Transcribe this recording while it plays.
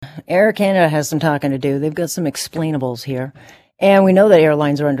Air Canada has some talking to do. They've got some explainables here. And we know that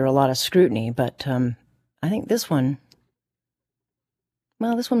airlines are under a lot of scrutiny, but I think this one,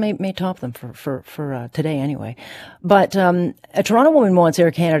 well, this one may top them for today anyway. But a Toronto woman wants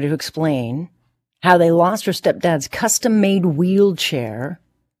Air Canada to explain how they lost her stepdad's custom-made wheelchair,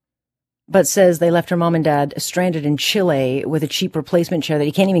 but says they left her mom and dad stranded in Chile with a cheap replacement chair that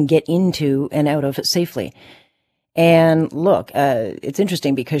he can't even get into and out of safely. And look, it's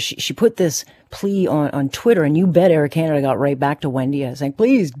interesting because she put this plea on Twitter, and you bet Air Canada got right back to Wendy saying,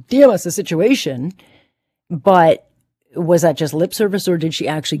 please DM us the situation. But was that just lip service, or did she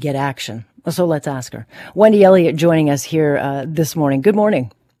actually get action? So let's ask her. Wendy Elliott joining us here this morning. Good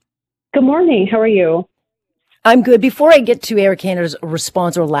morning. Good morning. How are you? I'm good. Before I get to Air Canada's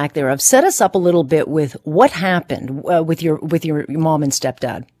response or lack thereof, set us up a little bit with what happened with your mom and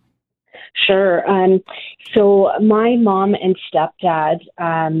stepdad. Sure. So my mom and stepdad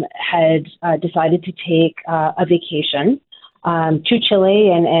had decided to take a vacation to Chile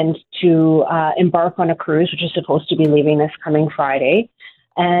and to embark on a cruise, which is supposed to be leaving this coming Friday.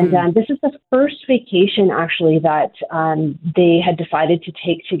 And this is the first vacation, actually, that they had decided to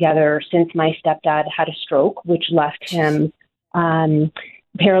take together since my stepdad had a stroke, which left him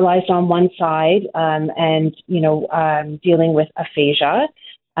paralyzed on one side and, dealing with aphasia.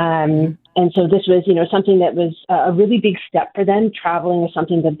 And so this was, something that was a really big step for them. Traveling was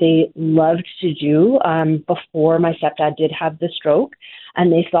something that they loved to do before my stepdad did have the stroke. And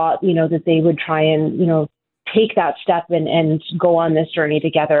they thought, that they would try and, take that step and go on this journey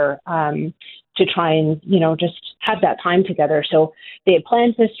together to try and, just have that time together. So they had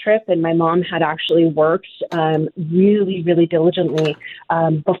planned this trip, and my mom had actually worked really, really diligently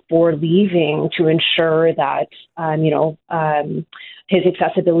before leaving to ensure that, his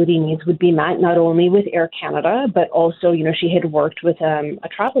accessibility needs would be met, not only with Air Canada, but also, she had worked with a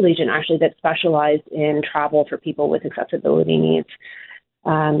travel agent actually that specialized in travel for people with accessibility needs.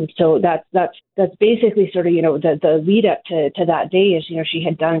 So that's basically sort of, the lead up to that day is, she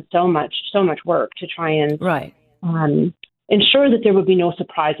had done so much work to try and ensure that there would be no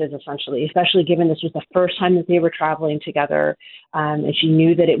surprises, essentially, especially given this was the first time that they were traveling together. And she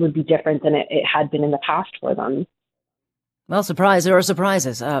knew that it would be different than it had been in the past for them. Well, there are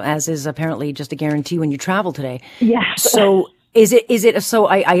surprises, as is apparently just a guarantee when you travel today. Yes. So is it, so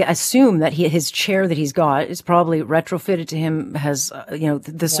I assume that his chair that he's got is probably retrofitted to him, has,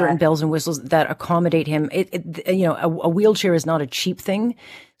 the certain bells and whistles that accommodate him. A wheelchair is not a cheap thing,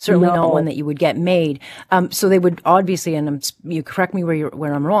 certainly not one that you would get made. So they would obviously, and you correct me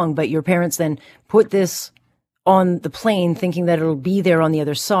where I'm wrong, but your parents then put this on the plane thinking that it'll be there on the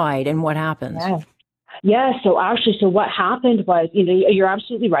other side. And what happens? Yeah. Yeah, so what happened was, you're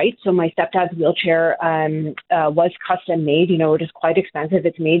absolutely right. So my stepdad's wheelchair was custom made. It is quite expensive.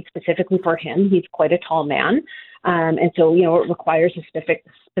 It's made specifically for him. He's quite a tall man. And so, it requires a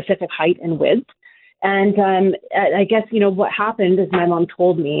specific height and width. And I guess, what happened, as my mom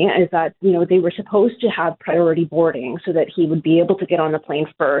told me, is that, they were supposed to have priority boarding so that he would be able to get on the plane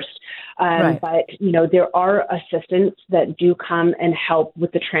first. Right. But, there are assistants that do come and help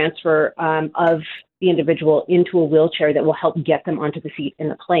with the transfer of the individual into a wheelchair that will help get them onto the seat in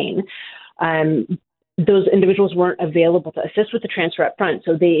the plane. Those individuals weren't available to assist with the transfer up front.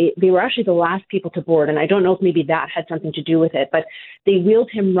 So they were actually the last people to board. And I don't know if maybe that had something to do with it, but they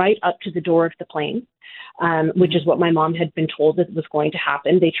wheeled him right up to the door of the plane, which is what my mom had been told that was going to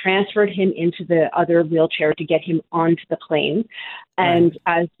happen. They transferred him into the other wheelchair to get him onto the plane. And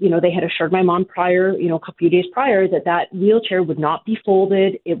as, they had assured my mom prior, a few days prior, that wheelchair would not be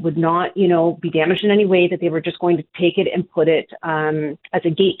folded. It would not, be damaged in any way, that they were just going to take it and put it as a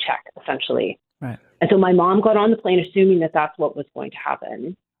gate check, essentially. Right. And so my mom got on the plane assuming that that's what was going to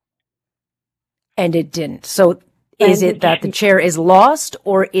happen. And it didn't. So is it that the chair is lost,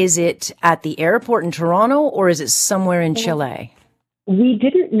 or is it at the airport in Toronto, or is it somewhere in Chile? We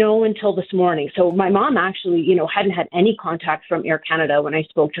didn't know until this morning. So my mom actually, hadn't had any contact from Air Canada when I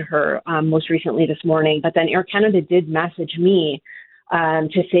spoke to her most recently this morning. But then Air Canada did message me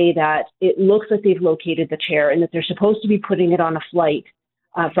to say that it looks like they've located the chair and that they're supposed to be putting it on a flight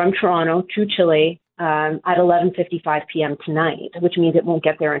from Toronto to Chile at 11:55 p.m. tonight, which means it won't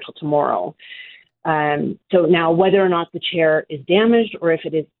get there until tomorrow. So now whether or not the chair is damaged or if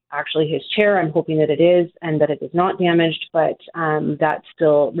it is actually his chair, I'm hoping that it is and that it is not damaged, but that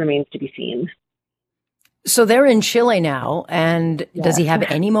still remains to be seen. So they're in Chile now, and does he have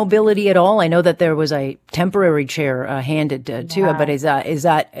any mobility at all? I know that there was a temporary chair handed to him, but is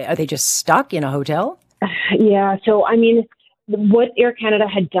that, are they just stuck in a hotel? Yeah. So, I mean, what Air Canada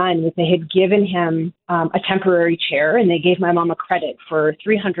had done was they had given him a temporary chair, and they gave my mom a credit for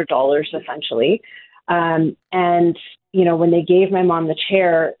 $300 essentially. And when they gave my mom the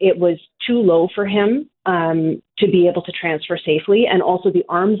chair, it was too low for him to be able to transfer safely, and also the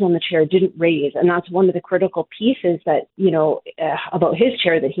arms on the chair didn't raise, and that's one of the critical pieces that about his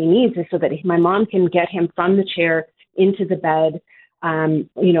chair that he needs, is so that my mom can get him from the chair into the bed,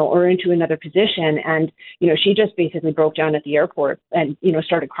 or into another position. And, she just basically broke down at the airport and,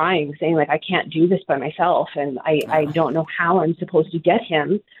 started crying, saying, like, I can't do this by myself. And I don't know how I'm supposed to get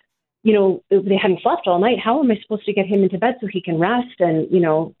him. They hadn't slept all night. How am I supposed to get him into bed so he can rest and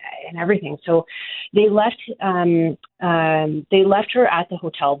everything? So they left her at the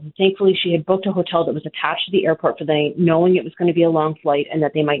hotel. Thankfully, she had booked a hotel that was attached to the airport for the night, knowing it was going to be a long flight and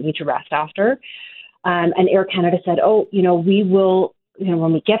that they might need to rest after. And Air Canada said, we will,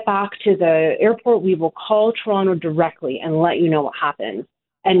 when we get back to the airport, we will call Toronto directly and let you know what happened.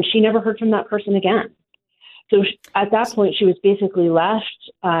 And she never heard from that person again. So at that point, she was basically left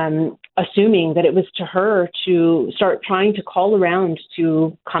assuming that it was to her to start trying to call around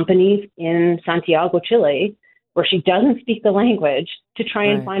to companies in Santiago, Chile, where she doesn't speak the language, to try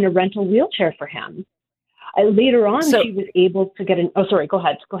and find a rental wheelchair for him. Later on, she was able to get an... Oh, sorry, go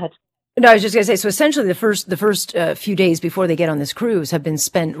ahead. No, I was just going to say, so essentially the first few days before they get on this cruise have been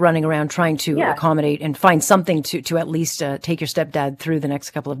spent running around trying to accommodate and find something to at least take your stepdad through the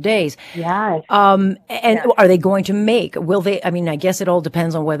next couple of days. Yes. Are they going to will they, I guess it all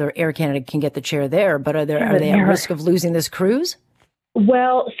depends on whether Air Canada can get the chair there, but are they at risk of losing this cruise?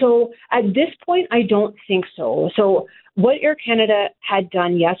 Well, so at this point, I don't think so. So what Air Canada had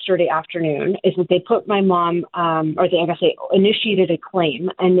done yesterday afternoon is that they put my mom, they initiated a claim,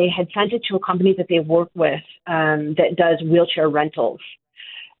 and they had sent it to a company that they work with that does wheelchair rentals.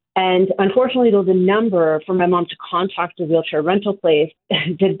 And unfortunately, though, the number for my mom to contact the wheelchair rental place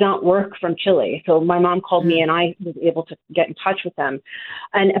did not work from Chile. So my mom called me, and I was able to get in touch with them.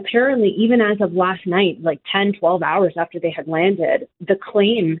 And apparently, even as of last night, like 10, 12 hours after they had landed, the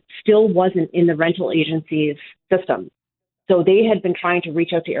claim still wasn't in the rental agency's system. So they had been trying to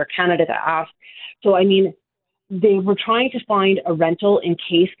reach out to Air Canada to ask. So, they were trying to find a rental in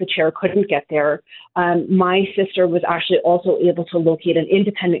case the chair couldn't get there. My sister was actually also able to locate an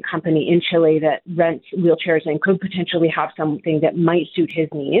independent company in Chile that rents wheelchairs and could potentially have something that might suit his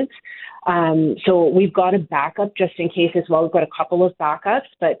needs. So we've got a backup just in case as well. We've got a couple of backups,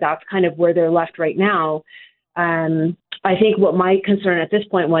 but that's kind of where they're left right now. I think what my concern at this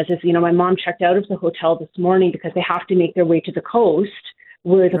point is, my mom checked out of the hotel this morning because they have to make their way to the coast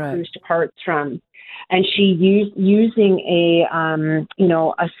where the cruise departs from. And she using a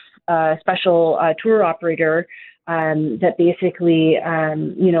special tour operator that basically,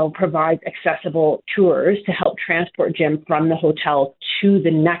 provides accessible tours to help transport Jim from the hotel to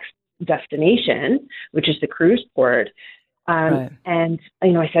the next destination, which is the cruise port. And,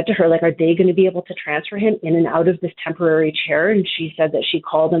 I said to her, like, are they going to be able to transfer him in and out of this temporary chair? And she said that she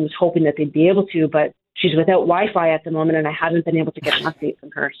called and was hoping that they'd be able to, but she's without Wi-Fi at the moment, and I haven't been able to get an update from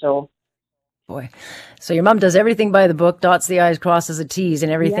her. So. Boy. So your mom does everything by the book, dots the I's, crosses the T's,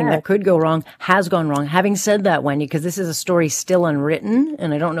 and everything that could go wrong has gone wrong. Having said that, Wendy, because this is a story still unwritten,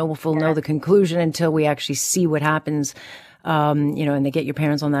 and I don't know if we'll know the conclusion until we actually see what happens, and they get your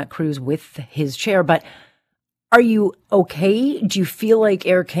parents on that cruise with his chair. But are you okay? Do you feel like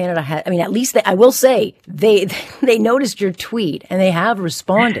Air Canada had, at least I will say they noticed your tweet and they have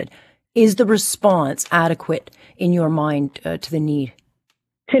responded. Is the response adequate in your mind to the need?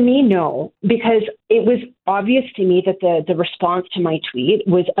 To me, no, because it was obvious to me that the response to my tweet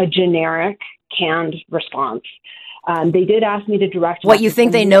was a generic, canned response. They did ask me to direct. What, you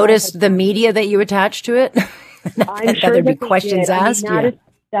think they noticed the media that you attached to it? I'm sure there'd be questions asked.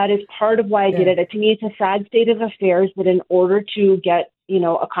 That is part of why I did it. To me, it's a sad state of affairs that in order to get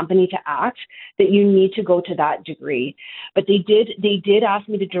a company to act, that you need to go to that degree. But they did ask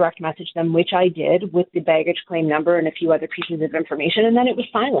me to direct message them, which I did, with the baggage claim number and a few other pieces of information. And then it was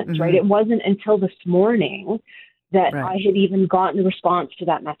silence, right? It wasn't until this morning that I had even gotten a response to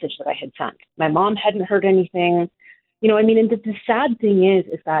that message that I had sent. My mom hadn't heard anything. And the sad thing is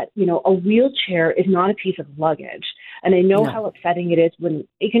that, a wheelchair is not a piece of luggage. And I know how upsetting it is when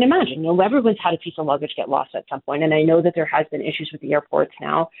you can imagine, everyone's had a piece of luggage get lost at some point. And I know that there has been issues with the airports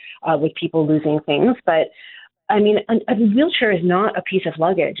now with people losing things. But a wheelchair is not a piece of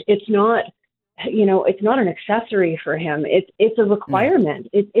luggage. It's not, it's not an accessory for him. It's a requirement.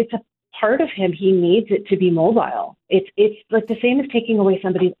 It's a part of him. He needs it to be mobile. It's like the same as taking away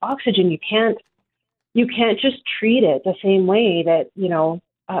somebody's oxygen. You can't just treat it the same way that,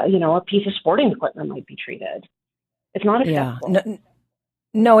 a piece of sporting equipment might be treated. It's not Yeah. acceptable.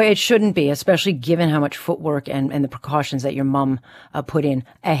 No, it shouldn't be, especially given how much footwork and the precautions that your mom put in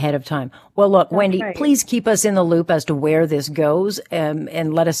ahead of time. Well, look, That's Wendy, right. please keep us in the loop as to where this goes,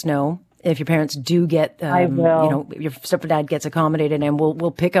 and let us know if your parents do get, I will. your stepdad gets accommodated, and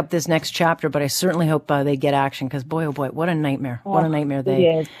we'll pick up this next chapter. But I certainly hope they get action, because boy, oh boy, what a nightmare! What Oh, a nightmare it they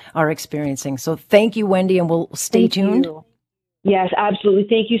is. are experiencing. So thank you, Wendy, and we'll stay Thank tuned. you. Yes, absolutely.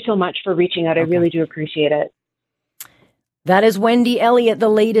 Thank you so much for reaching out. I Okay. really do appreciate it. That is Wendy Elliott, the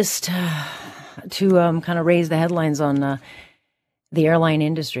latest to kind of raise the headlines on the airline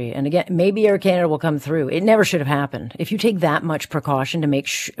industry. And again, maybe Air Canada will come through. It never should have happened. If you take that much precaution to make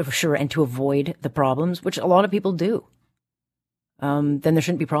sure and to avoid the problems, which a lot of people do, then there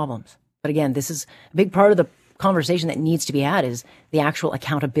shouldn't be problems. But again, this is a big part of the conversation that needs to be had, is the actual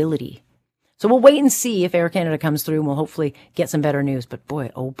accountability. So we'll wait and see if Air Canada comes through, and we'll hopefully get some better news. But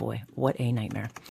boy, oh boy, what a nightmare.